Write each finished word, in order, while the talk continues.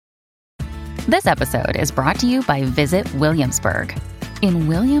This episode is brought to you by Visit Williamsburg. In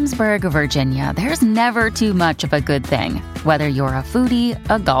Williamsburg, Virginia, there's never too much of a good thing. Whether you're a foodie,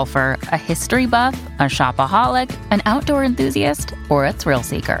 a golfer, a history buff, a shopaholic, an outdoor enthusiast, or a thrill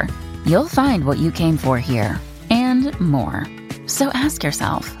seeker, you'll find what you came for here and more. So ask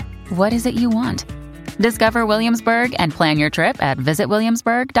yourself, what is it you want? Discover Williamsburg and plan your trip at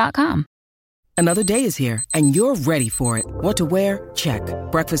visitwilliamsburg.com. Another day is here, and you're ready for it. What to wear? Check.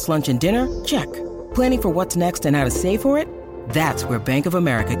 Breakfast, lunch, and dinner? Check. Planning for what's next and how to save for it? That's where Bank of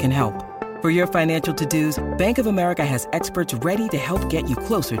America can help. For your financial to-dos, Bank of America has experts ready to help get you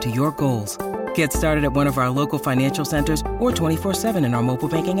closer to your goals. Get started at one of our local financial centers or 24/7 in our mobile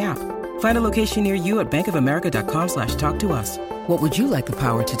banking app. Find a location near you at bankofamerica.com/talktous. What would you like the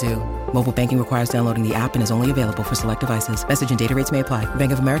power to do? Mobile banking requires downloading the app and is only available for select devices. Message and data rates may apply.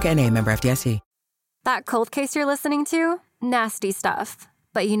 Bank of America N.A., member FDIC. That cold case you're listening to? Nasty stuff.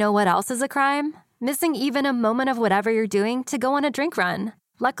 But you know what else is a crime? Missing even a moment of whatever you're doing to go on a drink run.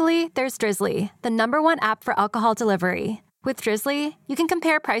 Luckily, there's Drizzly, the #1 app for alcohol delivery. With Drizzly, you can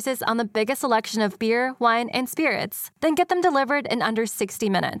compare prices on the biggest selection of beer, wine, and spirits, then get them delivered in under 60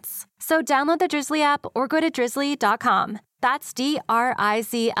 minutes. So download the Drizzly app or go to drizzly.com. That's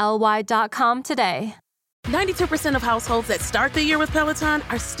DRIZLY.com today. 92% of households that start the year with Peloton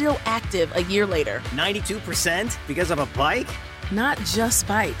are still active a year later. 92% because of a bike? Not just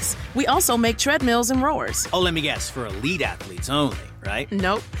bikes. We also make treadmills and rowers. Oh, let me guess, for elite athletes only, right?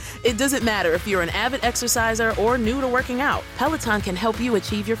 Nope. It doesn't matter if you're an avid exerciser or new to working out. Peloton can help you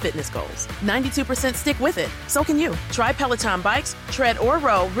achieve your fitness goals. 92% stick with it. So can you. Try Peloton bikes, tread, or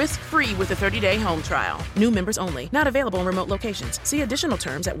row risk-free with a 30-day home trial. New members only. Not available in remote locations. See additional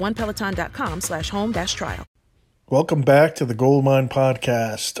terms at onepeloton.com/home-trial. Welcome back to the Goldmine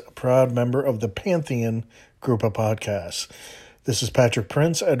Podcast, a proud member of the Pantheon group of podcasts. This is Patrick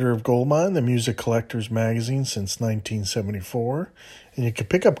Prince, editor of Goldmine, the music collector's magazine since 1974. And you can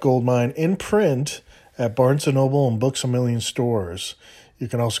pick up Goldmine in print at Barnes & Noble and Books A Million stores. You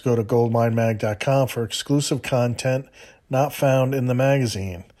can also go to goldminemag.com for exclusive content not found in the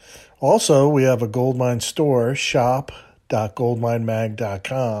magazine. Also, we have a Goldmine store,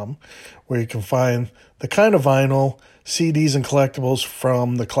 shop.goldminemag.com, where you can find the kind of vinyl, CDs, and collectibles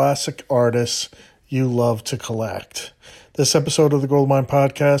from the classic artists you love to collect. This episode of the Goldmine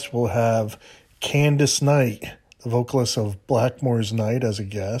Podcast will have Candice Night, the vocalist of Blackmore's Night, as a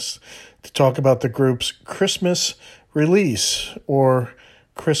guest, to talk about the group's Christmas release or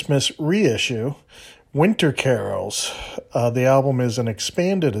Christmas reissue, Winter Carols. The album is an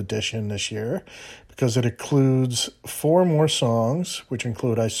expanded edition this year because it includes 4 more songs, which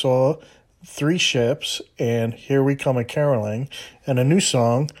include I Saw 3 Ships and Here We Come A-Caroling, and a new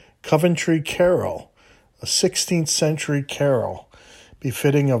song, Coventry Carol, a 16th century carol,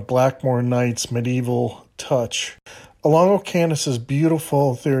 befitting of Blackmore Night's medieval touch. Along with Candice's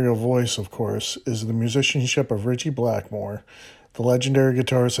beautiful ethereal voice, of course, is the musicianship of Ritchie Blackmore, the legendary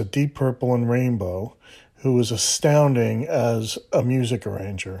guitarist of Deep Purple and Rainbow, who is astounding as a music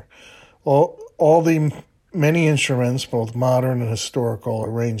arranger. All the many instruments, both modern and historical,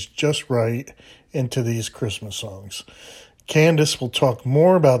 arranged just right into these Christmas songs. Candice will talk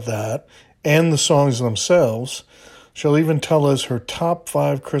more about that and the songs themselves. She'll even tell us her top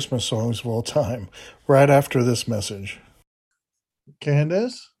 5 Christmas songs of all time right after this message.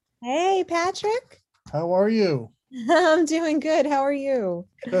 Candice? Hey, Patrick. How are you? I'm doing good. How are you?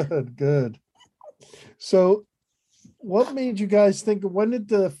 Good. So what made you guys think, when did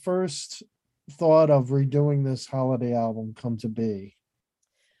the first thought of redoing this holiday album come to be?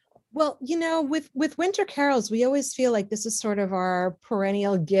 Well, you know, with Winter Carols, we always feel like this is sort of our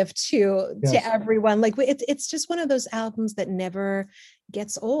perennial gift to everyone. Like it's just one of those albums that never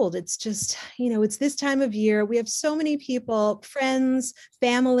gets old. It's just, you know, it's this time of year. We have so many people, friends,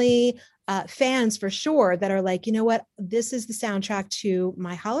 family, fans for sure, that are like, you know what, this is the soundtrack to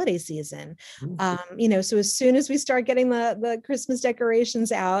my holiday season. You know, so as soon as we start getting the Christmas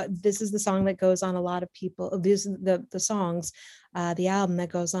decorations out, this is the song that goes on a lot of people. These are the songs. The album that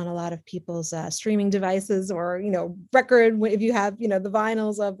goes on a lot of people's streaming devices, or, you know, record, if you have, you know, the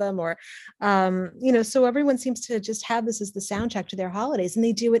vinyls of them, or, you know, so everyone seems to just have this as the soundtrack to their holidays, and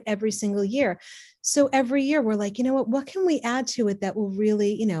they do it every single year. So every year we're like, you know what can we add to it that will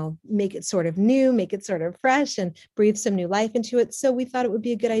really, you know, make it sort of new, make it sort of fresh, and breathe some new life into it. So we thought it would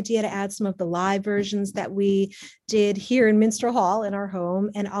be a good idea to add some of the live versions that we did here in Minstrel Hall in our home.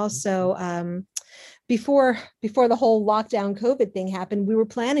 And also, before the whole lockdown COVID thing happened, we were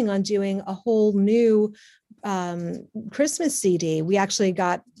planning on doing a whole new Christmas CD. We actually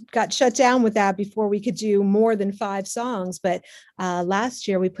got shut down with that before we could do more than 5 songs. But last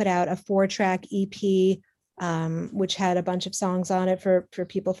year we put out a 4-track EP, which had a bunch of songs on it for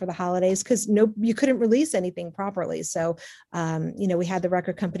people for the holidays, because you couldn't release anything properly. So, we had the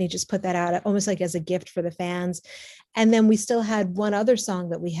record company just put that out almost like as a gift for the fans. And then we still had one other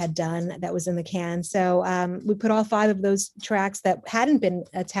song that we had done that was in the can. So we put all 5 of those tracks that hadn't been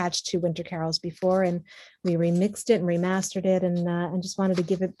attached to Winter Carols before, and we remixed it and remastered it, and just wanted to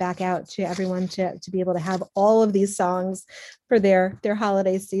give it back out to everyone to be able to have all of these songs for their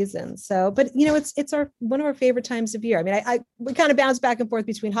holiday season. So, but it's one of our favorite times of year. I mean, we kind of bounce back and forth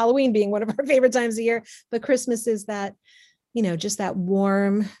between Halloween being one of our favorite times of year, but Christmas is that, just that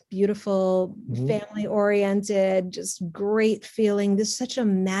warm, beautiful, family oriented, just great feeling. There's such a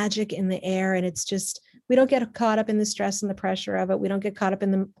magic in the air, and it's just, we don't get caught up in the stress and the pressure of it. We don't get caught up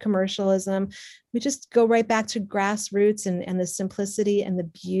in the commercialism. We just go right back to grassroots and the simplicity and the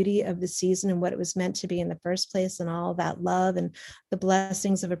beauty of the season and what it was meant to be in the first place, and all that love and the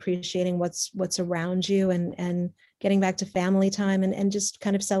blessings of appreciating what's around you, and getting back to family time, and just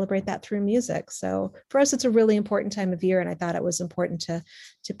kind of celebrate that through music. So for us, it's a really important time of year. And I thought it was important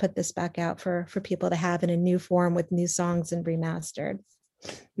to put this back out for people to have in a new form with new songs and remastered.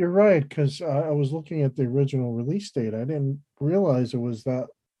 You're right, because I was looking at the original release date. I didn't realize it was that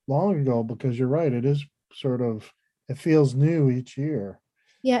long ago, because you're right. It is it feels new each year.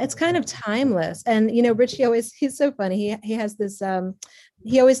 Yeah, it's kind of timeless. And, Richie he's so funny. He has this,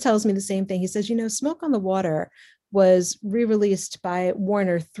 he always tells me the same thing. He says, Smoke on the Water was re-released by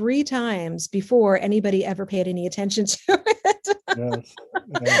Warner 3 times before anybody ever paid any attention to it.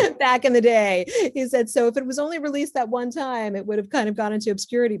 Yes. Back in the day. He said, so if it was only released that one time, it would have kind of gone into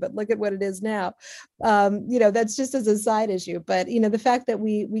obscurity, but look at what it is now. That's just as a side issue. But, the fact that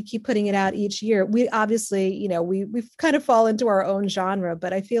we keep putting it out each year, we obviously, we've kind of fall into our own genre,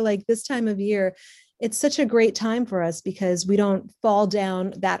 but I feel like this time of year, it's such a great time for us because we don't fall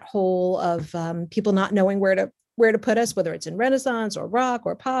down that hole of people not knowing where to put us, whether it's in Renaissance or rock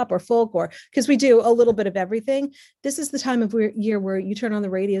or pop or folk, or because we do a little bit of everything. This is the time of year where you turn on the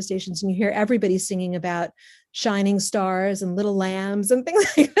radio stations and you hear everybody singing about shining stars and little lambs and things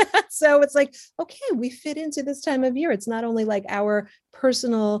like that. So it's like, okay, we fit into this time of year. It's not only like our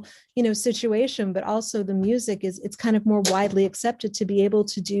personal, situation, but also the music it's kind of more widely accepted to be able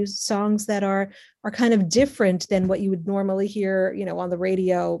to do songs that are kind of different than what you would normally hear, on the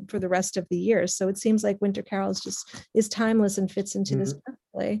radio for the rest of the year. So it seems like Winter Carols just is timeless and fits into this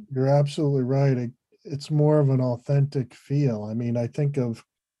perfectly. You're absolutely right. It's more of an authentic feel. I mean, I think of,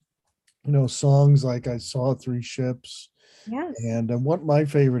 songs like I Saw 3 Ships. Yes. And what my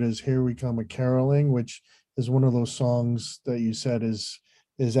favorite is Here We Come a Caroling, which is one of those songs that you said is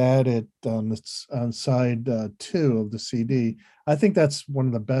added on side 2 of the CD. I think that's one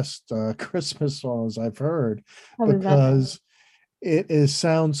of the best Christmas songs I've heard, because it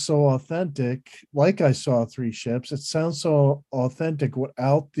sounds so authentic. Like I Saw 3 Ships, it sounds so authentic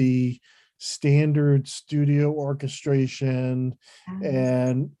without the standard studio orchestration.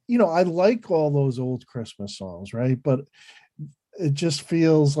 And I like all those old Christmas songs, right? But it just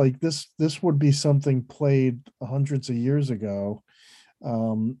feels like this would be something played hundreds of years ago.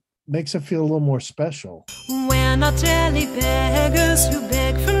 Makes it feel a little more special. We're not jelly beggars who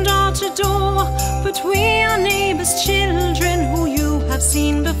beg from door to door, but we are neighbors' children who you have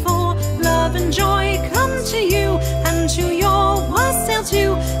seen before. Love and joy come to you and to your wassail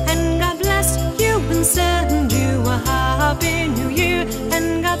too, and God bless you and send you a happy new year,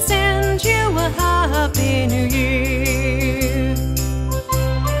 and God send you a happy new year.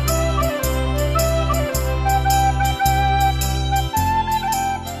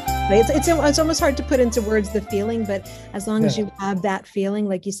 It's almost hard to put into words the feeling, but as long as you have that feeling,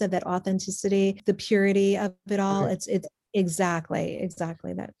 like you said, that authenticity, the purity of it all, it's exactly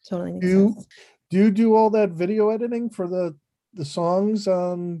that totally makes sense. Do you do all that video editing for the songs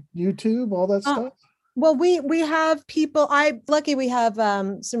on YouTube, all that stuff? Well, we have people. We have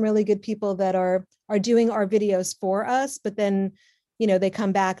some really good people that are doing our videos for us, but then they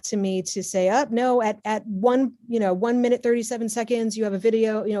come back to me to say, no, at 1 minute, 37 seconds, you have a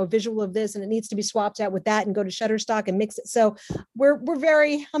video, a visual of this, and it needs to be swapped out with that and go to Shutterstock and mix it. So I'm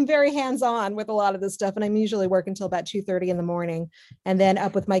very hands-on with a lot of this stuff. And I'm usually working until about 2:30 in the morning, and then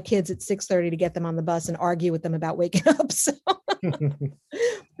up with my kids at 6:30 to get them on the bus and argue with them about waking up. So,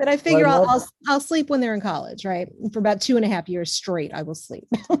 but I figure I'll sleep when they're in college, right? For about 2.5 years straight, I will sleep.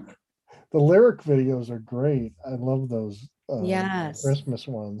 The lyric videos are great. I love those. Yes, Christmas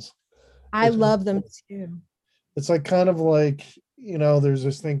ones. I love them too. It's like kind of like there's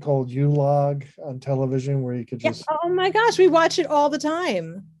this thing called Ulog on television where you could just, oh my gosh, we watch it all the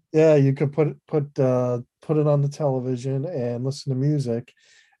time. yeah, you could put it on the television and listen to music.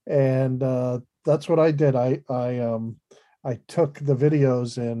 And that's what I did. I took the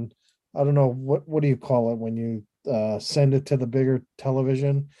videos, and I don't know what do you call it when you send it to the bigger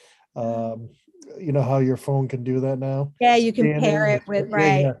television. How your phone can do that now. Yeah, you can pair it with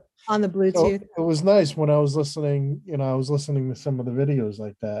on the Bluetooth. So it was nice when I was listening. I was listening to some of the videos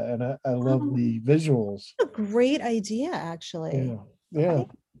like that, and I love the visuals. A great idea, actually. Yeah.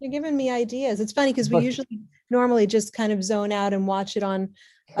 You're giving me ideas. It's funny because we usually normally just kind of zone out and watch it on,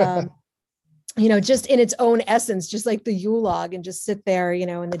 just in its own essence, just like the Ulog, and just sit there,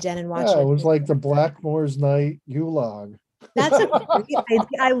 in the den and watch it. It was like the Blackmore's Night Ulog. That's a great idea.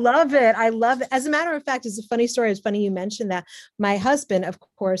 I love it. As a matter of fact, it's a funny story. It's funny you mentioned that. My husband, of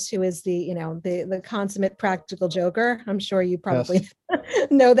course, who is the consummate practical joker. I'm sure you probably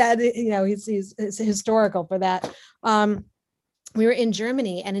know that. He's historical for that. We were in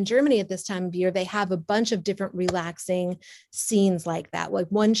Germany, and in Germany at this time of year, they have a bunch of different relaxing scenes like that. Like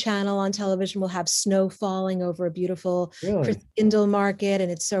one channel on television will have snow falling over a beautiful Christkindl market,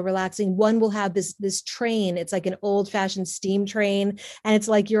 and it's so relaxing. One will have this train. It's like an old-fashioned steam train, and it's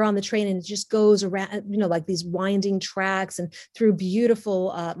like you're on the train, and it just goes around, like these winding tracks and through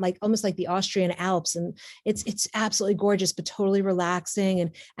beautiful, like almost like the Austrian Alps, and it's absolutely gorgeous, but totally relaxing.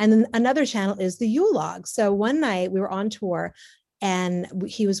 And then another channel is the Ulog. So one night we were on tour, and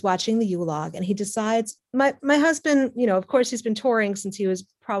he was watching the Ulog, and he decides, my husband, of course, he's been touring since he was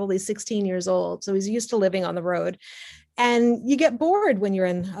probably 16 years old. So he's used to living on the road, and you get bored when you're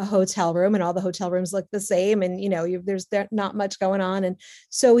in a hotel room and all the hotel rooms look the same. And, there's not much going on. And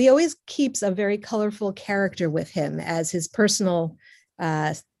so he always keeps a very colorful character with him as his personal,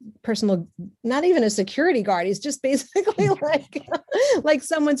 not even a security guard. He's just basically like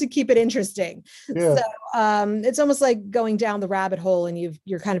someone to keep it interesting. Yeah. So it's almost like going down the rabbit hole, and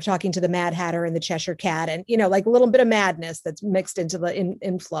you're kind of talking to the Mad Hatter and the Cheshire Cat, and like a little bit of madness that's mixed into the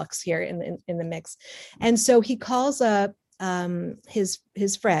influx here in the mix. And so he calls up his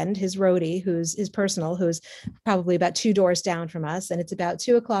friend, his roadie, who's probably about 2 doors down from us, and it's about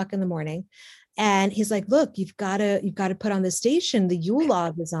 2:00 in the morning. And he's like, look, you've got to put on the station. The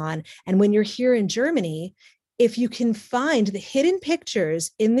Ulog is on. And when you're here in Germany, if you can find the hidden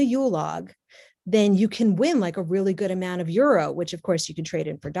pictures in the Ulog, then you can win like a really good amount of euro, which of course you can trade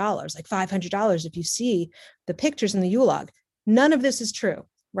in for dollars, like $500 if you see the pictures in the Ulog. None of this is true,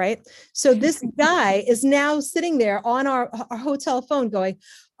 right? So this guy is now sitting there on our hotel phone going,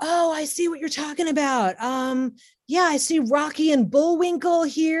 oh, I see what you're talking about. Yeah, I see Rocky and Bullwinkle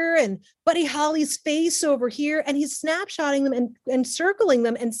here and Buddy Holly's face over here. And he's snapshotting them and circling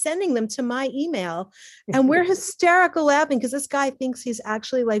them and sending them to my email. And we're hysterical laughing because this guy thinks he's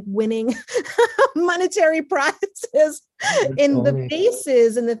actually like winning monetary prizes in the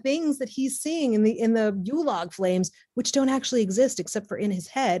faces and the things that he's seeing in the Ulog flames, which don't actually exist except for in his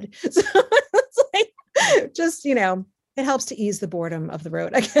head. So it's like, just, it helps to ease the boredom of the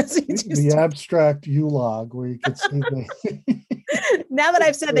road, I guess. The abstract Ulog where you can see the... Now that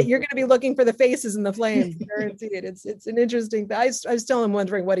I've said that, you're going to be looking for the faces in the flames. Guaranteed. It's an interesting thing. I still am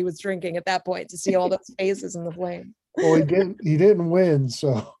wondering what he was drinking at that point to see all those faces in the flame. Well, he didn't win,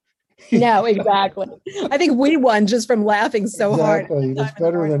 so... No, exactly. I think we won just from laughing so hard. It's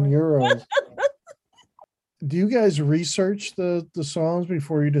better than Euros. Do you guys research the songs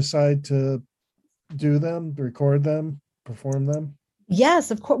before you decide to do them, record them, perform them?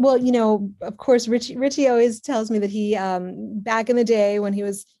 Yes, of course. Well, of course, Richie always tells me that he, back in the day when he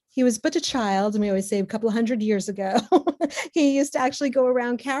was but a child, and we always say a couple of 100 years ago, he used to actually go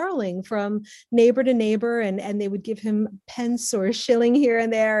around caroling from neighbor to neighbor, and they would give him pence or a shilling here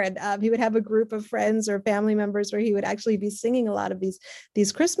and there. And he would have a group of friends or family members where he would actually be singing a lot of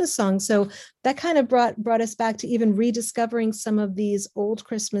these Christmas songs. So that kind of brought us back to even rediscovering some of these old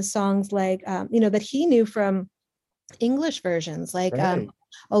Christmas songs, like, that he knew from English versions, like right.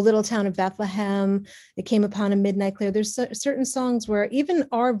 O Little Town of Bethlehem, It Came Upon a Midnight Clear. There's certain songs where even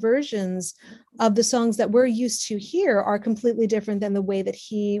our versions of the songs that we're used to here are completely different than the way that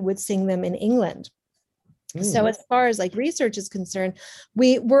he would sing them in England. So as far as like research is concerned,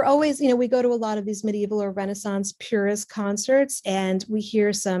 we're always, we go to a lot of these medieval or Renaissance purist concerts, and we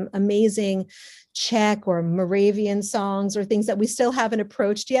hear some amazing Czech or Moravian songs or things that we still haven't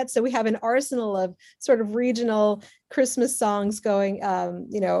approached yet. So we have an arsenal of sort of regional Christmas songs going,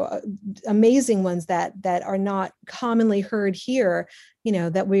 amazing ones that are not commonly heard here,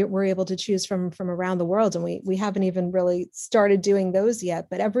 that we're able to choose from around the world. And we haven't even really started doing those yet.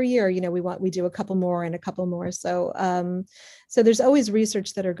 But every year, we do a couple more and a couple more. So so there's always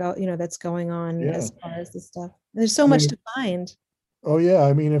research that's going on as far as this stuff. There's so much to find. Oh yeah,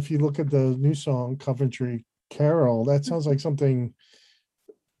 I mean, if you look at the new song Coventry Carol, that sounds like something,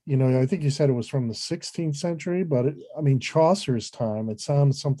 I think you said it was from the 16th century, but Chaucer's time, it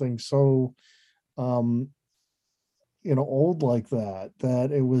sounds something so old like that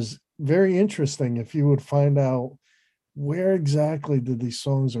it was very interesting if you would find out where exactly did these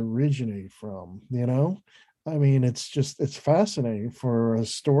songs originate from. It's fascinating for a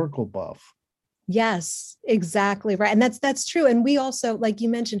historical buff. Yes, exactly right. And that's true. And we also, like you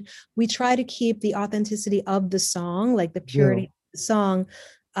mentioned, we try to keep the authenticity of the song, like the purity of the song,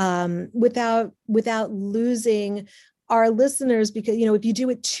 without losing our listeners, because if you do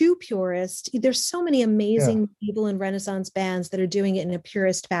it too purist, there's so many amazing medieval and Renaissance bands that are doing it in a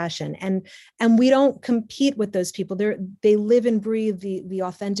purist fashion, and we don't compete with those people. They live and breathe the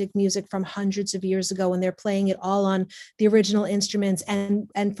authentic music from hundreds of years ago, and they're playing it all on the original instruments.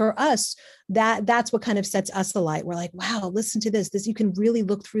 And for us, that's what kind of sets us alight. We're like, wow, listen to this. You can really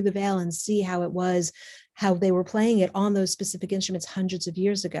look through the veil and see how it was, how they were playing it on those specific instruments hundreds of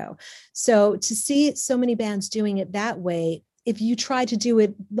years ago. So to see so many bands doing it that way, if you try to do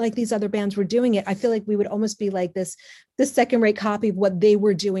it like these other bands were doing it, I feel like we would almost be like this second-rate copy of what they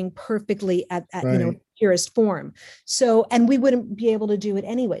were doing perfectly at right. Purest form. So, and we wouldn't be able to do it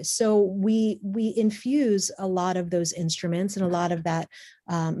anyway. So we infuse a lot of those instruments and a lot of that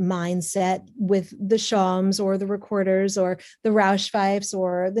mindset with the shawms or the recorders or the Rausch fifes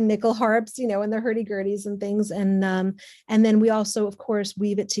or the nickel harps, and the hurdy-gurdies and things. And then we also, of course,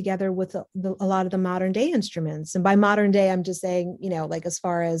 weave it together with a lot of the modern day instruments. And by modern day, I'm just saying, like as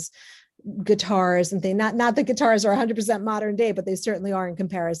far as guitars and things, not that guitars are 100% modern day, but they certainly are in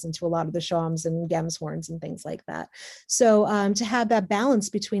comparison to a lot of the shawms and Gems horns and things like that. So to have that balance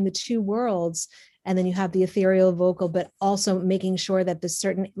between the two worlds, and then you have the ethereal vocal, but also making sure that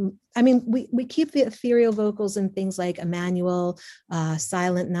we keep the ethereal vocals in things like Emmanuel,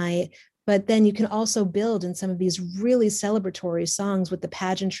 Silent Night, but then you can also build in some of these really celebratory songs with the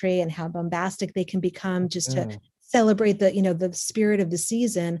pageantry and how bombastic they can become, just to celebrate the spirit of the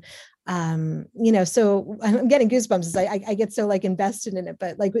season. So I'm getting goosebumps as I get so invested in it,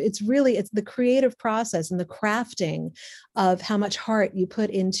 but it's the creative process and the crafting of how much heart you put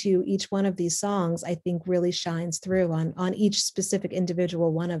into each one of these songs, I think really shines through on each specific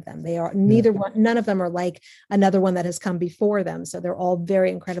individual one of them. They are none of them are like another one that has come before them. So they're all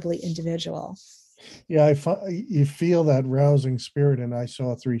very incredibly individual. Yeah, you feel that rousing spirit, and I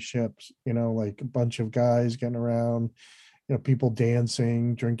saw Three Ships, like a bunch of guys getting around, people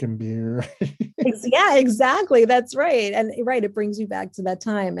dancing, drinking beer. Yeah, exactly. That's right. And it brings you back to that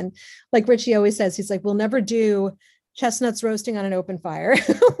time. And like Richie always says, he's like, we'll never do chestnuts roasting on an open fire.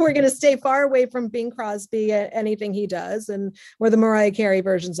 We're going to stay far away from Bing Crosby, anything he does, or the Mariah Carey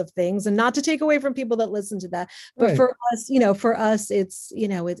versions of things, and not to take away from people that listen to that. But right. For us, it's,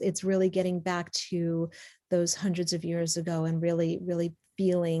 it's really getting back to those hundreds of years ago and really, really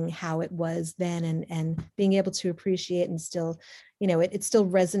feeling how it was then, and being able to appreciate and still, it still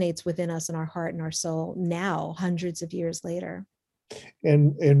resonates within us in our heart and our soul now, hundreds of years later.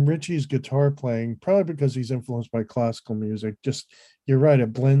 And Richie's guitar playing, probably because he's influenced by classical music, just, you're right,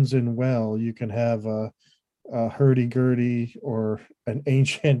 it blends in well. You can have a hurdy-gurdy or an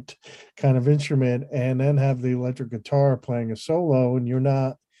ancient kind of instrument and then have the electric guitar playing a solo, and you're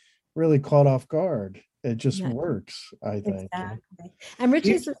not really caught off guard. It just works, I think. Exactly. And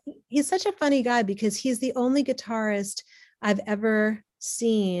Richie's he's such a funny guy, because he's the only guitarist I've ever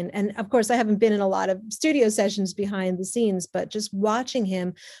seen. And of course, I haven't been in a lot of studio sessions behind the scenes, but just watching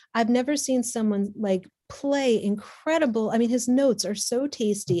him, I've never seen someone play incredible. I mean, his notes are so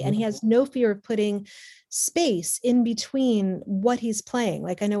tasty, and he has no fear of putting space in between what he's playing.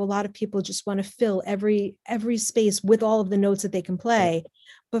 I know a lot of people just want to fill every space with all of the notes that they can play.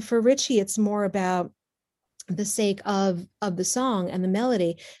 But for Richie, it's more about the sake of the song and the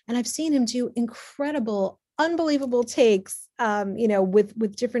melody. And I've seen him do incredible, unbelievable takes,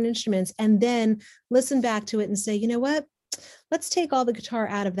 with different instruments, and then listen back to it and say, you know what, let's take all the guitar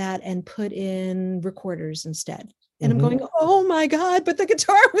out of that and put in recorders instead. And I'm going, oh my God, but the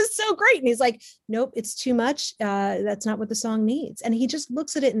guitar was so great. And he's like, nope, it's too much. That's not what the song needs. And he just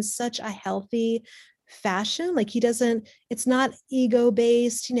looks at it in such a healthy, fashion. Like it's not ego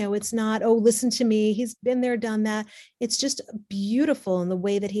based, it's not, oh, listen to me. He's been there, done that. It's just beautiful in the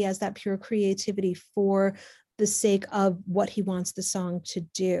way that he has that pure creativity for the sake of what he wants the song to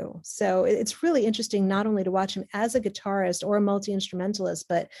do. So it's really interesting not only to watch him as a guitarist or a multi-instrumentalist,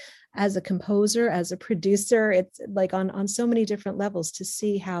 but as a composer, as a producer. It's like on so many different levels to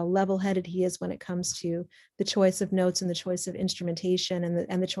see how level-headed he is when it comes to the choice of notes and the choice of instrumentation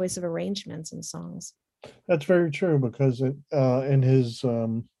and the choice of arrangements in songs. That's very true, because in his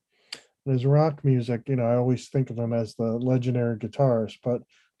rock music, I always think of him as the legendary guitarist, but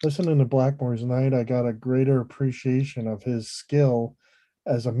listening to Blackmore's Night, I got a greater appreciation of his skill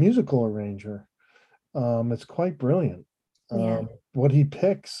as a musical arranger. It's quite brilliant. Yeah. What he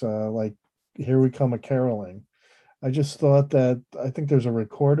picks, like Here We Come a Caroling. I just thought that, I think there's a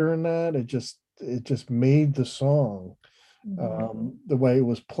recorder in that. It just made the song, the way it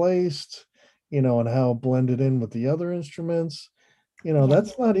was placed, and how it blended in with the other instruments.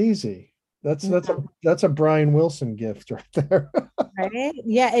 That's not easy. That's a Brian Wilson gift right there. Right?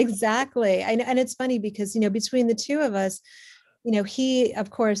 Yeah, exactly. And it's funny because, between the two of us, he, of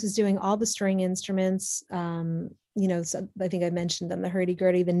course, is doing all the string instruments. So I think I mentioned them, the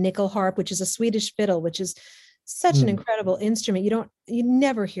hurdy-gurdy, the nickel harp, which is a Swedish fiddle, which is such an incredible instrument. You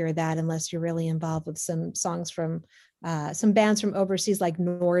never hear that unless you're really involved with some songs from some bands from overseas, like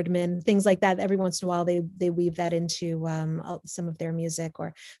Nordman, things like that. Every once in a while, they weave that into some of their music.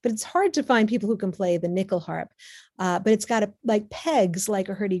 But it's hard to find people who can play the nickel harp. But it's got like pegs, like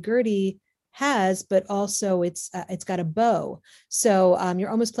a hurdy-gurdy has, but also it's got a bow. So you're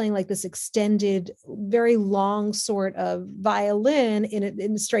almost playing like this extended, very long sort of violin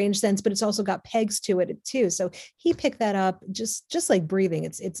in a strange sense, but it's also got pegs to it too. So he picked that up just like breathing.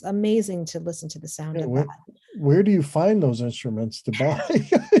 It's amazing to listen to the sound of that. Where do you find those instruments to buy?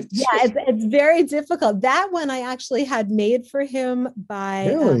 Yeah, it's very difficult. That one I actually had made for him by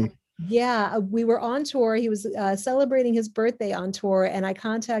Really? Yeah, we were on tour. He was celebrating his birthday on tour, and I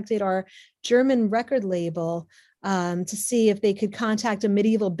contacted our German record label to see if they could contact a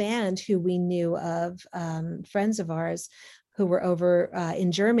medieval band who we knew of, friends of ours who were over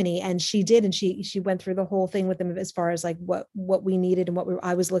in Germany, and she did, and she went through the whole thing with them as far as like what we needed and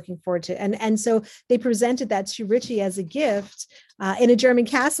I was looking forward to, and so they presented that to Richie as a gift in a German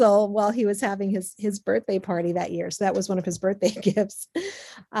castle while he was having his birthday party that year. So that was one of his birthday gifts.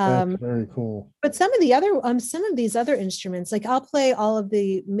 That's very cool. But some of these other instruments, like I'll play all of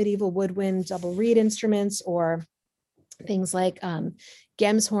the medieval woodwind double reed instruments, or things like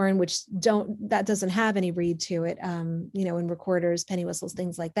Gemshorn, which doesn't have any reed to it, in recorders, penny whistles,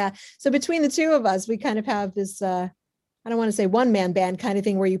 things like that. So between the two of us, we kind of have this, I don't want to say one man band kind of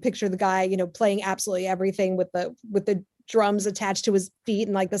thing, where you picture the guy, playing absolutely everything with the drums attached to his feet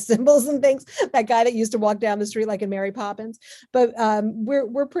and like the cymbals and things, that guy that used to walk down the street like in Mary Poppins. But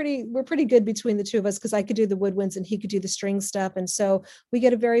we're pretty good between the two of us, because I could do the woodwinds and he could do the string stuff. And so we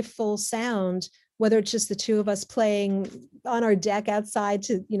get a very full sound, whether it's just the two of us playing on our deck outside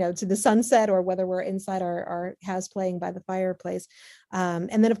to the sunset, or whether we're inside our house playing by the fireplace.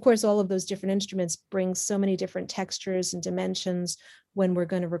 And then of course, all of those different instruments bring so many different textures and dimensions when we're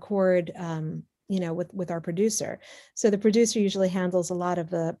going to record, with our producer. So the producer usually handles a lot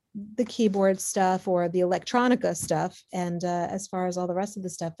of the keyboard stuff or the electronica stuff. And as far as all the rest of the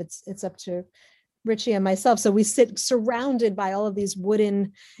stuff, it's up to Richie and myself. So we sit surrounded by all of these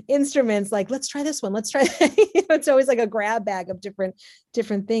wooden instruments, like, let's try this one, let's try that. It's always like a grab bag of different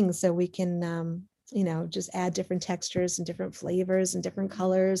things, so we can just add different textures and different flavors and different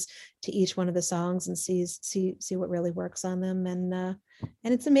colors to each one of the songs, and see what really works on them. And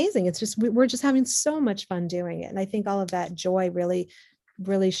it's amazing. It's just we're just having so much fun doing it, and I think all of that joy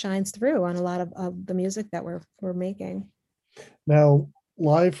really shines through on a lot of the music that we're making. Now,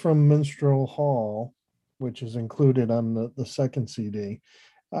 Live from Minstrel Hall, which is included on the second CD,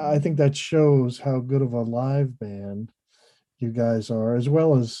 I think that shows how good of a live band you guys are, as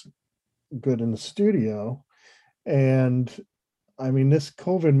well as good in the studio. And I mean, this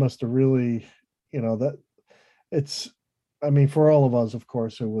COVID must have really, for all of us, of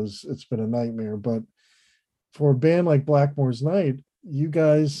course, it's been a nightmare, but for a band like Blackmore's Night, you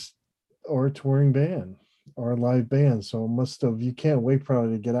guys are a touring band or a live band, so you can't wait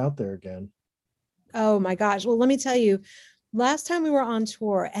probably to get out there again. Oh my gosh. Well, let me tell you, last time we were on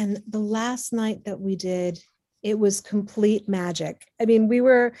tour, and the last night that we did It was complete magic. I mean,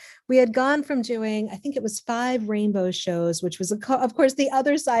 we had gone from doing, I think it was 5 rainbow shows, which was of course the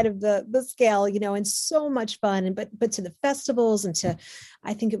other side of the scale, and so much fun. And but to the festivals and to,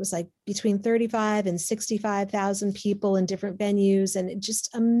 I think it was like between 35 and 65,000 people in different venues, and just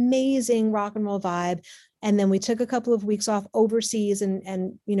amazing rock and roll vibe. And then we took a couple of weeks off overseas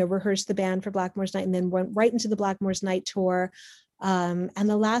and rehearsed the band for Blackmore's Night, and then went right into the Blackmore's Night tour. And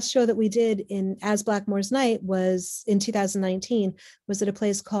the last show that we did as Blackmore's Night was in 2019, was at a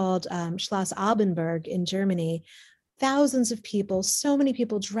place called Schloss Albenberg in Germany. Thousands of people, so many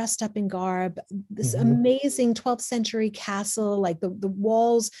people dressed up in garb, this amazing 12th century castle, like the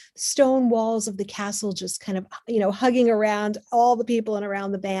walls, stone walls of the castle, just kind of, hugging around all the people and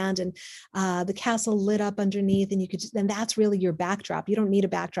around the band, and the castle lit up underneath. And you could, and that's really your backdrop. You don't need a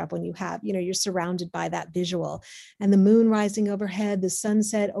backdrop when you have, you're surrounded by that visual, and the moon rising overhead, the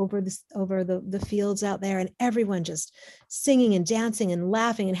sunset over the fields out there, and everyone just singing and dancing and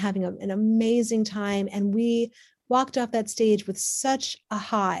laughing and having an amazing time. And we walked off that stage with such a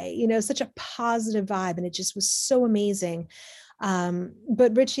high, such a positive vibe. And it just was so amazing.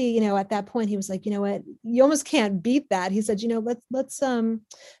 But Richie, at that point, he was like, you know what, you almost can't beat that. He said, let's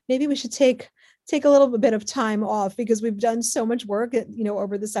maybe we should take a little bit of time off, because we've done so much work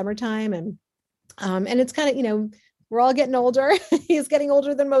over the summertime. And it's kind of, we're all getting older. He's getting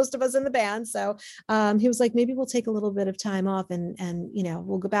older than most of us in the band. So he was like, maybe we'll take a little bit of time off, and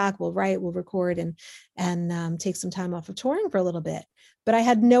we'll go back, we'll write, we'll record, and take some time off of touring for a little bit. But I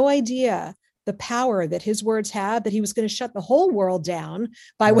had no idea the power that his words had, that he was going to shut the whole world down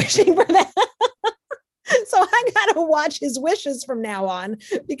by wishing for that. So I got to watch his wishes from now on,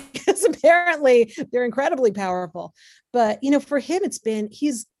 because apparently they're incredibly powerful. But, for him,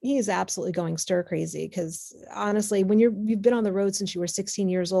 he's absolutely going stir crazy, because honestly, when you've been on the road since you were 16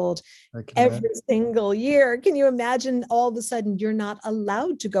 years old, every single year, can you imagine all of a sudden you're not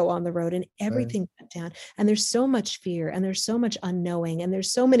allowed to go on the road and everything went down, and there's so much fear, and there's so much unknowing, and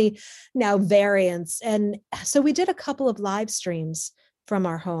there's so many now variants. And so we did a couple of live streams from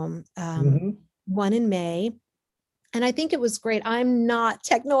our home. One in May. And I think it was great. I'm not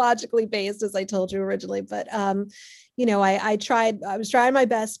technologically based, as I told you originally, but, I was trying my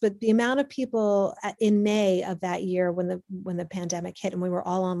best, but the amount of people in May of that year, when the pandemic hit and we were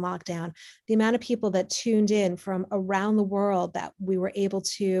all on lockdown, the amount of people that tuned in from around the world that we were able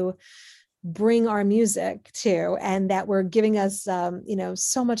to bring our music to, and that were giving us,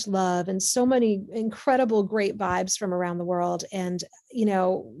 so much love and so many incredible, great vibes from around the world. And,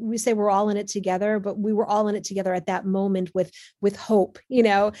 we say we're all in it together, but we were all in it together at that moment with hope,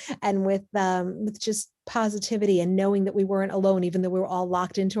 and with just positivity, and knowing that we weren't alone, even though we were all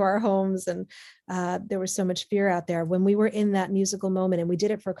locked into our homes. And there was so much fear out there. When we were in that musical moment, and we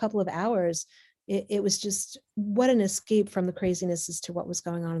did it for a couple of hours, it was just, what an escape from the craziness as to what was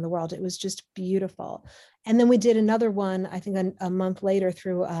going on in the world. It was just beautiful. And then we did another one, I think a month later,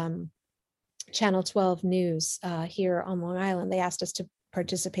 through Channel 12 News here on Long Island. They asked us to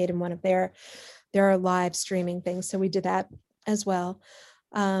participate in one of their live streaming things. So we did that as well.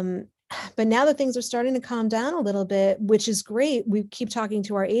 But now that things are starting to calm down a little bit, which is great, we keep talking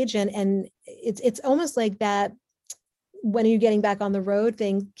to our agent, and it's almost like that, when are you getting back on the road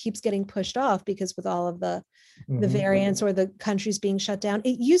thing keeps getting pushed off, because with all of the variants, or the countries being shut down.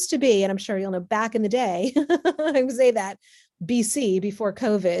 It used to be, and I'm sure you'll know, back in the day, I would say that BC, before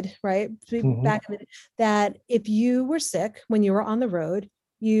COVID, right? Back in the, that if you were sick when you were on the road,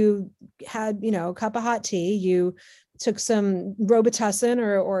 you had, a cup of hot tea, you took some Robitussin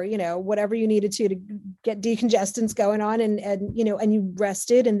or whatever you needed to get decongestants going on, and you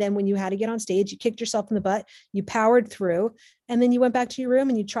rested. And then when you had to get on stage, you kicked yourself in the butt, you powered through, and then you went back to your room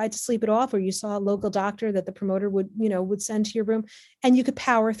and you tried to sleep it off, or you saw a local doctor that the promoter would send to your room, and you could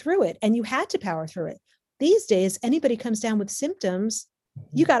power through it, and you had to power through it. These days, anybody comes down with symptoms,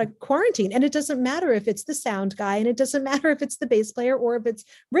 you got to quarantine. And it doesn't matter if it's the sound guy, and it doesn't matter if it's the bass player, or if it's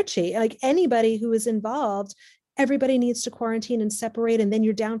Richie, like anybody who is involved, everybody needs to quarantine and separate. And then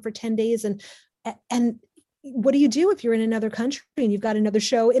you're down for 10 days. And what do you do if you're in another country and you've got another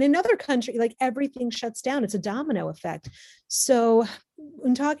show in another country? Like, everything shuts down. It's a domino effect. So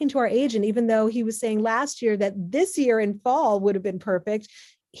when talking to our agent, even though he was saying last year that this year in fall would have been perfect,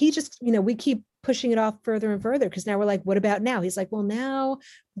 he just, we keep pushing it off further and further, because now we're like, what about now? He's like, well, now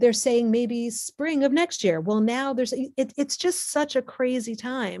they're saying maybe spring of next year. Well, now it's just such a crazy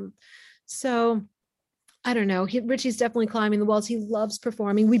time. So I don't know. Richie's definitely climbing the walls. He loves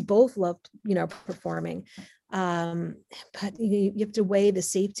performing. We both love, performing. But you have to weigh the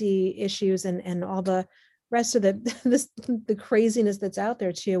safety issues and all the rest of the craziness that's out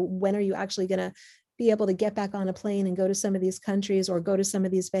there too. When are you actually going to be able to get back on a plane and go to some of these countries or go to some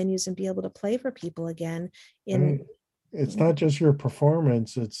of these venues and be able to play for people again. It's not just your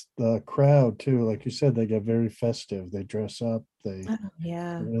performance, it's the crowd too. Like you said, they get very festive. They dress up. They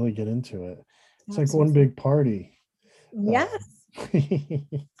really get into it. It's like one big party. Yes.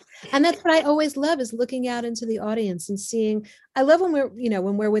 And that's what I always love, is looking out into the audience and seeing. I love when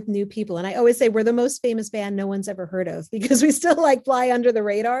we're with new people. And I always say we're the most famous band no one's ever heard of, because we still like fly under the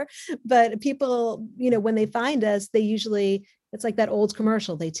radar. But people, when they find us, they usually, it's like that old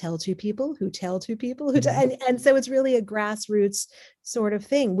commercial. They tell two people who tell two people who tell, and so it's really a grassroots sort of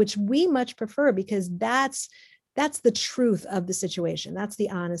thing, which we much prefer, because that's the truth of the situation. That's the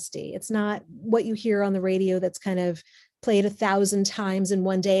honesty. It's not what you hear on the radio that's kind of played 1,000 times in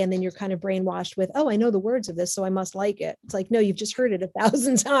one day, and then you're kind of brainwashed with, oh, I know the words of this, so I must like it. It's like, no, you've just heard it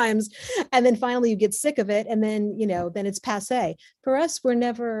 1,000 times, and then finally you get sick of it, and then then it's passé. For us, we're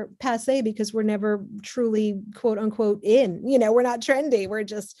never passé, because we're never truly quote unquote in. We're not trendy.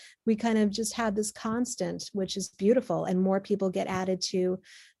 We kind of just have this constant, which is beautiful, and more people get added to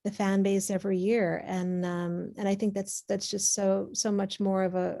the fan base every year, and I think that's just so much more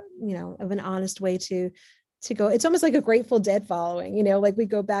of of an honest way to go. It's almost like a Grateful Dead following, like we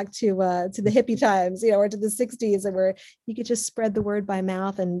go back to the hippie times, or to the 60s, and where you could just spread the word by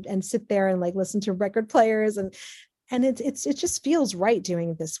mouth and sit there and like listen to record players, and it just feels right doing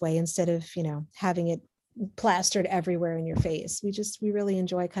it this way, instead of having it plastered everywhere in your face. We really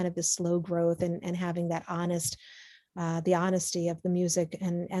enjoy kind of this slow growth and having that the honesty of the music,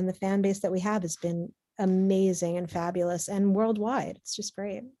 and the fan base that we have has been amazing and fabulous and worldwide. It's just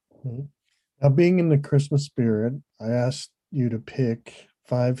great. Mm-hmm. Now, being in the Christmas spirit, I asked you to pick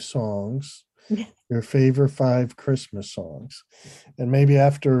 5 songs, your favorite 5 Christmas songs. And maybe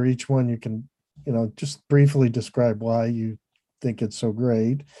after each one, you can, just briefly describe why you think it's so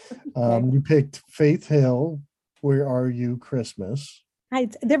great. You picked Faith Hill, Where Are You, Christmas.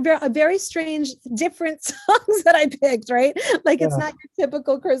 They're very strange, different songs that I picked, right? Like it's not your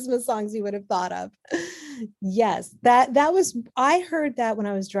typical Christmas songs you would have thought of. Yes, that was, I heard that when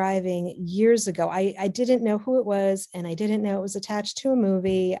I was driving years ago. I didn't know who it was, and I didn't know it was attached to a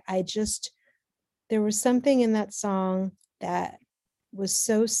movie. There was something in that song that was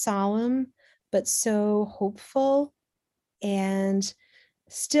so solemn, but so hopeful. And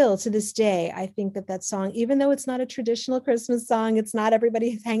still to this day, I think that song, even though it's not a traditional Christmas song, it's not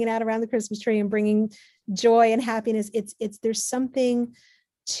everybody hanging out around the Christmas tree and bringing joy and happiness. There's something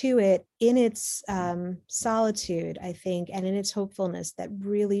to it in its solitude, I think, and in its hopefulness that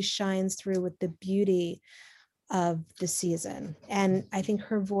really shines through with the beauty of the season. And I think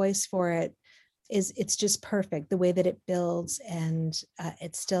her voice for it it's just perfect, the way that it builds, and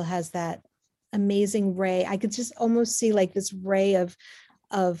it still has that amazing ray. I could just almost see like this ray of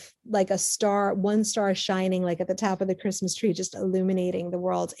like a star, one star shining like at the top of the Christmas tree, just illuminating the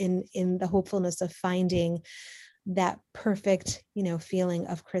world in the hopefulness of finding that perfect, feeling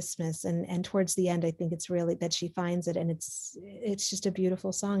of Christmas. And towards the end, I think it's really that she finds it, and it's just a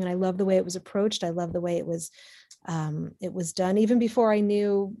beautiful song. And I love the way it was approached. I love the way it was done. Even before I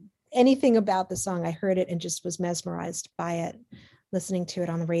knew anything about the song, I heard it and just was mesmerized by it. Listening to it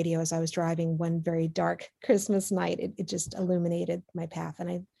on the radio as I was driving one very dark Christmas night, it just illuminated my path.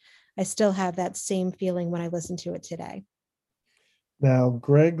 And I still have that same feeling when I listen to it today. Now,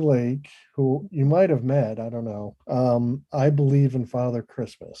 Greg Lake, who you might have met, I don't know, I Believe in Father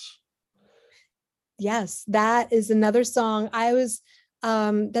Christmas. Yes, that is another song.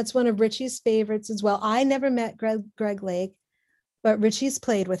 That's one of Richie's favorites as well. I never met Greg Lake, but Richie's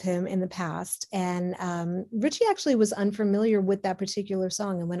played with him in the past. And Richie actually was unfamiliar with that particular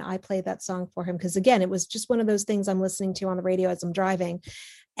song. And when I played that song for him, because again, it was just one of those things I'm listening to on the radio as I'm driving,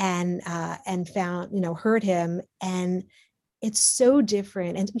 and found, heard him, and it's so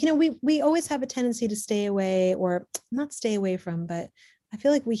different. And, we always have a tendency to stay away, or not stay away from, but I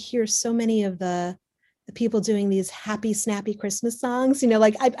feel like we hear so many of the people doing these happy, snappy Christmas songs,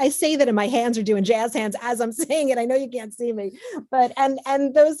 like I say that and my hands are doing jazz hands as I'm saying it. I know you can't see me, but,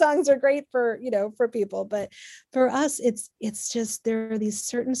 and those songs are great for, for people, but for us, it's just, there are these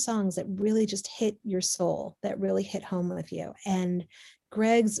certain songs that really just hit your soul, that really hit home with you. And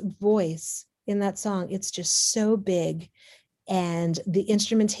Greg's voice in that song, it's just so big. And the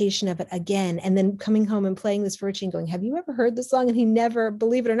instrumentation of it again, and then coming home and playing this for Richie and going, have you ever heard this song? And he never,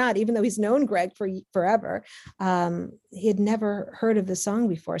 believe it or not, even though he's known Greg for forever, he had never heard of the song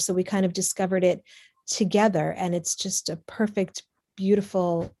before. So we kind of discovered it together, and it's just a perfect,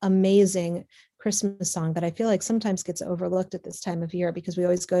 beautiful, amazing Christmas song that I feel like sometimes gets overlooked at this time of year, because we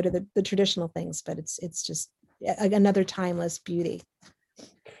always go to the traditional things, but it's just another timeless beauty.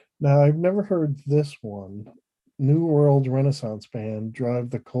 Now, I've never heard this one. New World Renaissance Band, Drive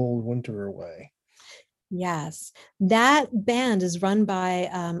the Cold Winter Away. Yes, that band is run by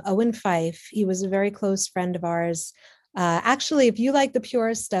Owen Fife. He was a very close friend of ours. Actually, if you like the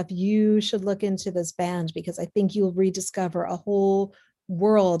Pure stuff, you should look into this band because I think you'll rediscover a whole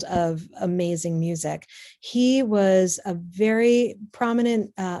world of amazing music. He was a very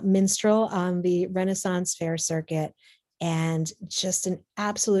prominent minstrel on the Renaissance Fair circuit and just an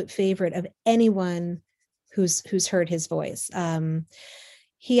absolute favorite of anyone who's heard his voice.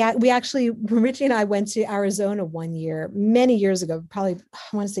 We actually, Richie and I went to Arizona one year, many years ago, probably,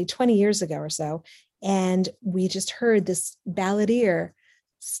 I want to say 20 years ago or so. And we just heard this balladeer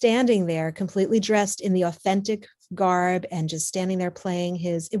standing there completely dressed in the authentic garb and just standing there playing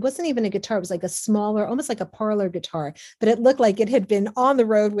it wasn't even a guitar. It was like a smaller, almost like a parlor guitar, but it looked like it had been on the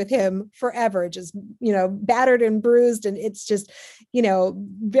road with him forever, just, battered and bruised. And it's just,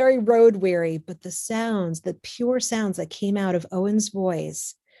 very road weary, but the pure sounds that came out of Owen's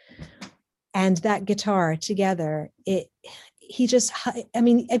voice and that guitar together, if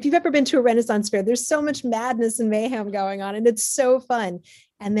you've ever been to a Renaissance fair, there's so much madness and mayhem going on and it's so fun.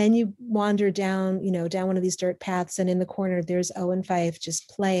 And then you wander down one of these dirt paths and in the corner, there's Owen Fife just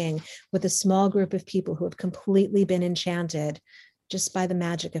playing with a small group of people who have completely been enchanted just by the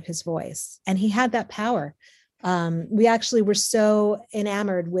magic of his voice. And he had that power. We actually were so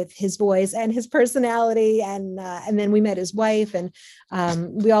enamored with his voice and his personality. And then we met his wife and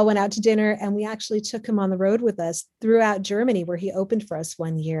we all went out to dinner and we actually took him on the road with us throughout Germany where he opened for us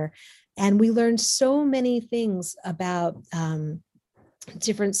one year. And we learned so many things about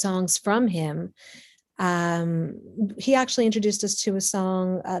different songs from him. He actually introduced us to a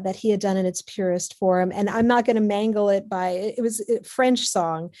song that he had done in its purest form. And I'm not going to mangle it it was a French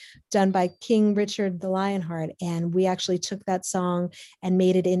song done by King Richard the Lionheart. And we actually took that song and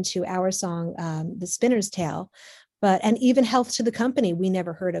made it into our song, The Spinner's Tale. And even Health to the Company, we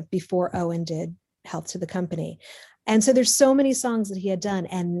never heard of before Owen did Health to the Company. And so there's so many songs that he had done.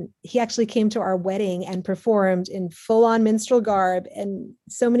 And he actually came to our wedding and performed in full on minstrel garb. And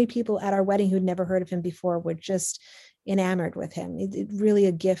so many people at our wedding who'd never heard of him before were just enamored with him. It's really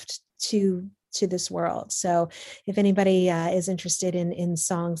a gift to this world. So if anybody is interested in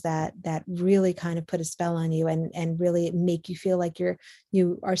songs that really kind of put a spell on you and really make you feel like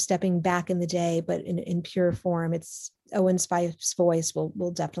you are stepping back in the day, but in pure form, it's Owen Fife's voice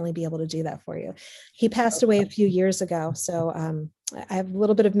will definitely be able to do that for you. He passed away a few years ago. So I have a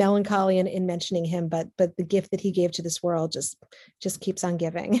little bit of melancholy in mentioning him, but the gift that he gave to this world just keeps on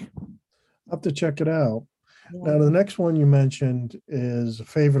giving. I'll have to check it out. Yeah. Now, the next one you mentioned is a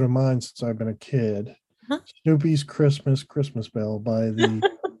favorite of mine since I've been a kid. Huh? Snoopy's Christmas Bell by the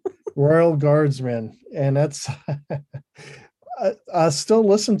Royal Guardsmen. And that's, I still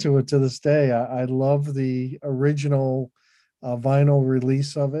listen to it to this day. I love the original vinyl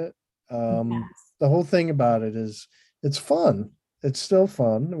release of it. Yes. The whole thing about it is it's fun. It's still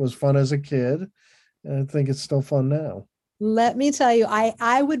fun. It was fun as a kid. And I think it's still fun now. Let me tell you,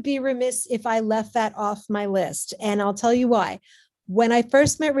 I would be remiss if I left that off my list. And I'll tell you why. When I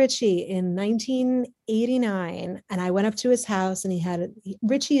first met Richie in 1989, and I went up to his house and we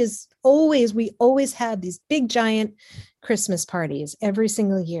always had these big giant Christmas parties every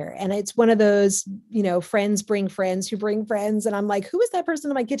single year. And it's one of those, friends bring friends who bring friends. And I'm like, who is that person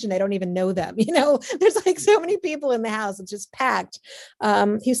in my kitchen? I don't even know them. There's like so many people in the house. It's just packed.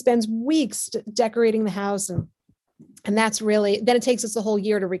 He spends weeks decorating the house and that's really, then it takes us a whole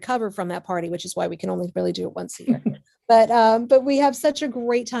year to recover from that party, which is why we can only really do it once a year. But we have such a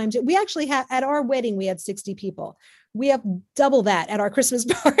great time. We actually had, at our wedding, we had 60 people. We have double that at our Christmas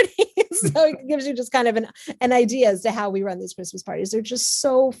party. So it gives you just kind of an idea as to how we run these Christmas parties. They're just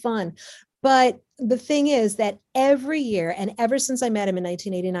so fun. But the thing is that every year, and ever since I met him in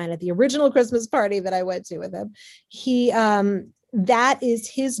 1989 at the original Christmas party that I went to with him, that is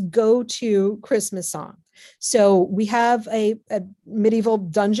his go-to Christmas song. So we have a medieval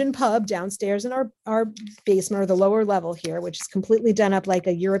dungeon pub downstairs in our basement or the lower level here, which is completely done up like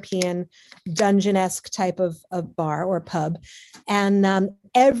a European dungeon-esque type of bar or pub. And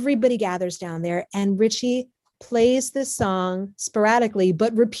everybody gathers down there and Richie plays this song sporadically,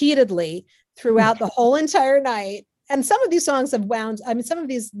 but repeatedly throughout the whole entire night. And some of these songs some of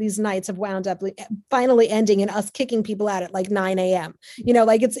these nights have wound up finally ending in us kicking people out at like 9 a.m.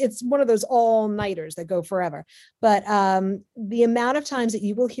 It's one of those all-nighters that go forever. But the amount of times that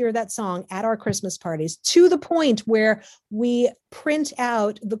you will hear that song at our Christmas parties, to the point where we print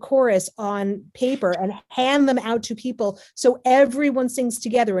out the chorus on paper and hand them out to people so everyone sings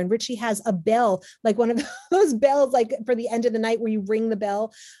together. And Richie has a bell, like one of those bells, like for the end of the night where you ring the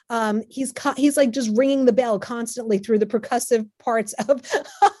bell. He's like just ringing the bell constantly through the percussive parts of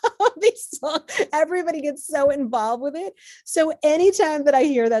these songs. Everybody gets so involved with it. So anytime that I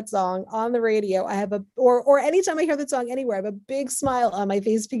hear that song on the radio, I have or anytime I hear that song anywhere, I have a big smile on my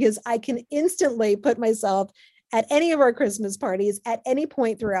face because I can instantly put myself at any of our Christmas parties at any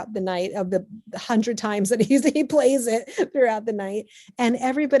point throughout the night of the 100 times that he plays it throughout the night. And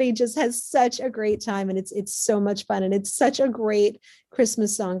everybody just has such a great time. And it's so much fun. And it's such a great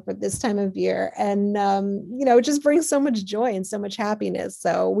Christmas song for this time of year. And, it just brings so much joy and so much happiness.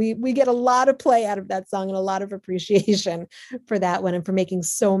 So we get a lot of play out of that song and a lot of appreciation for that one and for making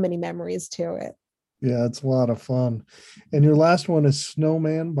so many memories to it. Yeah, it's a lot of fun. And your last one is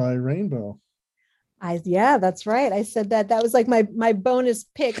Snowman by Rainbow. Yeah, that's right. I said that was like my bonus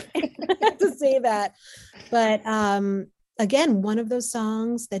pick to say that. But again, one of those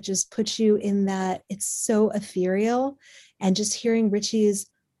songs that just puts you in that, it's so ethereal, and just hearing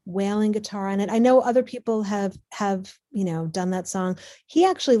Richie's wailing guitar on it. I know other people have done that song. He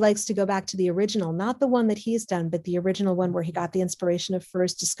actually likes to go back to the original, not the one that he's done, but the original one where he got the inspiration of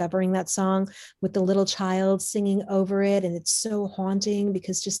first discovering that song with the little child singing over it. And it's so haunting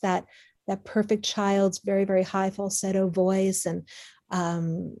because just that perfect child's very, very high falsetto voice. And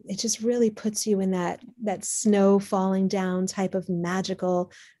it just really puts you in that snow falling down type of magical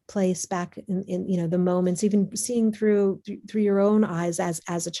place back in the moments, even seeing through your own eyes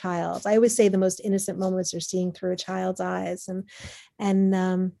as a child. I always say the most innocent moments are seeing through a child's eyes. And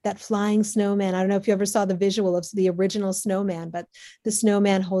that flying snowman, I don't know if you ever saw the visual of the original snowman, but the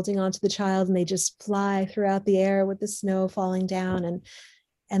snowman holding onto the child and they just fly throughout the air with the snow falling down.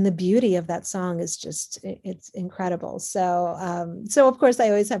 And the beauty of that song is just, it's incredible. So of course I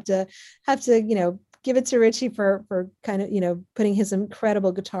always have to, give it to Richie for kind of, putting his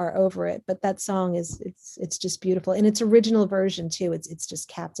incredible guitar over it. But that song it's just beautiful. In its original version too, it's just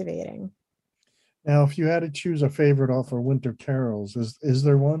captivating. Now, if you had to choose a favorite off of Winter Carols, is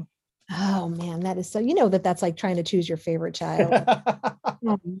there one? Oh man, that is so, that's like trying to choose your favorite child.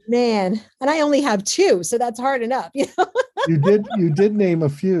 Oh man. And I only have two, so that's hard enough. You did name a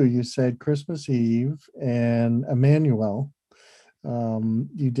few. You said Christmas Eve and Emmanuel.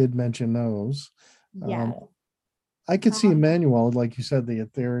 You did mention those. Yeah. I could see Emmanuel, like you said, the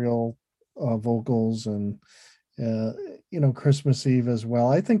ethereal vocals and Christmas Eve as well.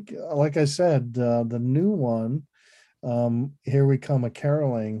 I think, like I said, the new one, Here We Come a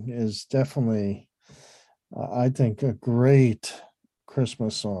Caroling, is definitely, I think, a great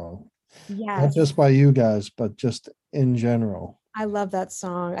Christmas song. Yeah, not just by you guys, but just in general. I love that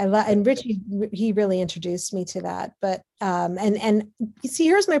song. And Richie, he really introduced me to that. But and you see,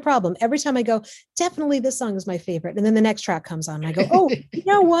 here's my problem. Every time I go, definitely this song is my favorite, and then the next track comes on, and I go, oh, you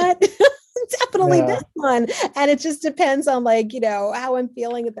know what? Definitely this one. And it just depends on how I'm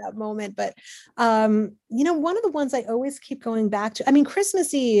feeling at that moment. But one of the ones I always keep going back to, I mean,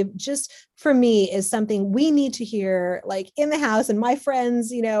 Christmas Eve, just for me, is something we need to hear in the house, and my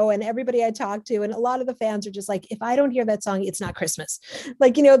friends, and everybody I talk to, and a lot of the fans are just like, if I don't hear that song, it's not Christmas.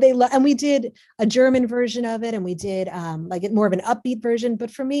 They love, and we did a German version of it, and we did more of an upbeat version.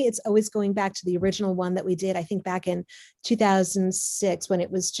 But for me, it's always going back to the original one that we did, I think back in 2006, when it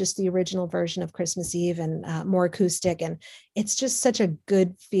was just the original version of Christmas Eve and more acoustic. And it's just such a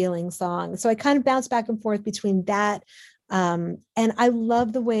good feeling song. So I kind of bounce back and forth between that. And I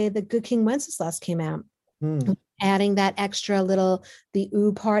love the way the Good King Wenceslas came out, adding that extra little, the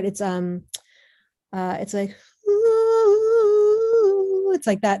ooh part. It's like, ooh, it's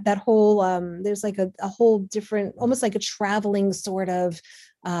like that whole, there's like a whole different, almost like a traveling sort of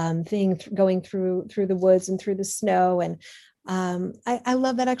thing going through the woods and through the snow. And I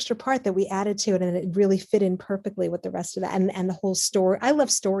love that extra part that we added to it, and it really fit in perfectly with the rest of that and the whole story. I love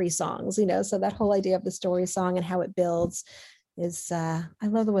story songs, so that whole idea of the story song and how it builds is I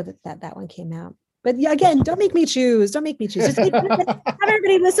love the way that one came out. But yeah, again, don't make me choose. Just have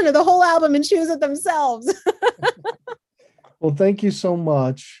everybody listen to the whole album and choose it themselves. Well, thank you so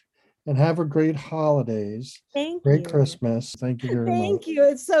much. And have a great holidays. Great Christmas. Thank you very much. Thank you.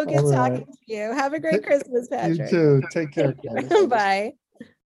 It's so good talking to you. Have a great Christmas, Patrick. You too. Take care. Bye.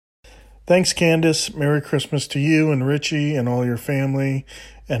 Thanks, Candace. Merry Christmas to you and Richie and all your family,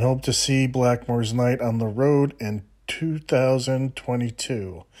 and hope to see Blackmore's Night on the road in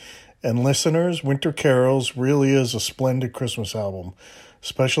 2022. And listeners, Winter Carols really is a splendid Christmas album,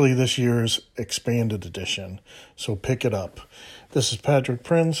 especially this year's expanded edition. So pick it up. This is Patrick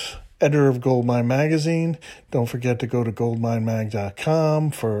Prince, editor of Goldmine Magazine. Don't forget to go to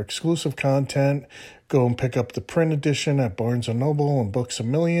goldminemag.com for exclusive content. Go and pick up the print edition at Barnes & Noble and Books A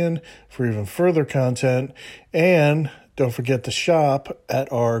Million for even further content. And don't forget to shop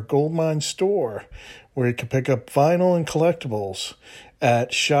at our Goldmine store, where you can pick up vinyl and collectibles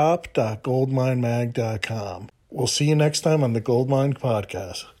at shop.goldminemag.com. We'll see you next time on the Goldmine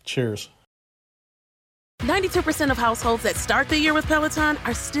Podcast. Cheers. 92% of households that start the year with Peloton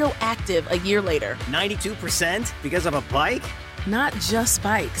are still active a year later. 92% because of a bike? Not just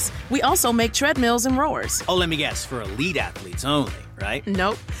bikes. We also make treadmills and rowers. Oh, let me guess, for elite athletes only, right?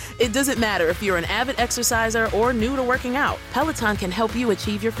 Nope. It doesn't matter if you're an avid exerciser or new to working out. Peloton can help you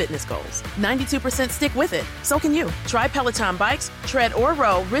achieve your fitness goals. 92% stick with it. So can you. Try Peloton bikes, tread or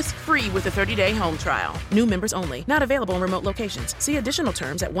row risk-free with a 30-day home trial. New members only. Not available in remote locations. See additional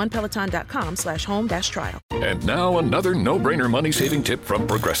terms at onepeloton.com/home-trial. And now another no-brainer money-saving tip from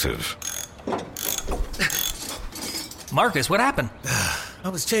Progressive. Marcus, what happened? I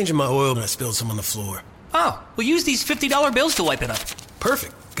was changing my oil and I spilled some on the floor. Oh, well, use these $50 bills to wipe it up.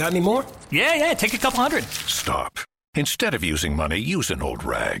 Perfect. Got any more? Yeah, take a couple hundred. Stop. Instead of using money, use an old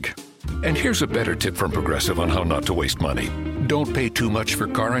rag. And here's a better tip from Progressive on how not to waste money. Don't pay too much for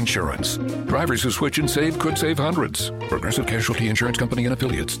car insurance. Drivers who switch and save could save hundreds. Progressive Casualty Insurance Company and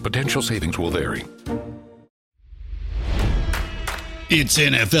Affiliates. Potential savings will vary. It's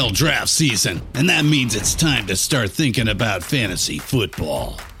NFL draft season, and that means it's time to start thinking about fantasy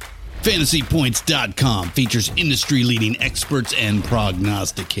football. FantasyPoints.com features industry-leading experts and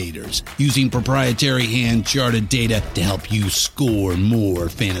prognosticators using proprietary hand-charted data to help you score more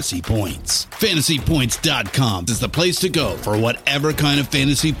fantasy points. FantasyPoints.com is the place to go for whatever kind of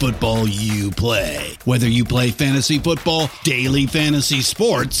fantasy football you play. Whether you play fantasy football, daily fantasy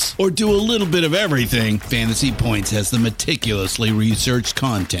sports, or do a little bit of everything, Fantasy Points has the meticulously researched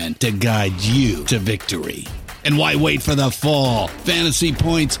content to guide you to victory. And why wait for the fall? Fantasy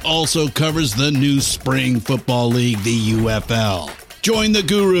Points also covers the new spring football league, the UFL. Join the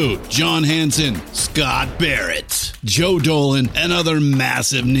guru, John Hansen, Scott Barrett, Joe Dolan, and other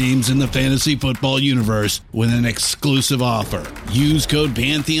massive names in the fantasy football universe with an exclusive offer. Use code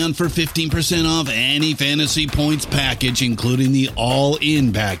Pantheon for 15% off any Fantasy Points package, including the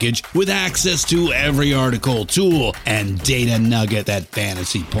all-in package, with access to every article, tool, and data nugget that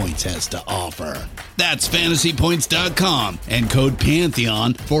Fantasy Points has to offer. That's FantasyPoints.com and code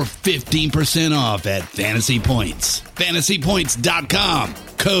Pantheon for 15% off at Fantasy Points. FantasyPoints.com,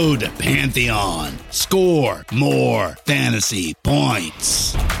 code Pantheon. Score more fantasy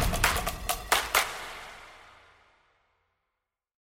points.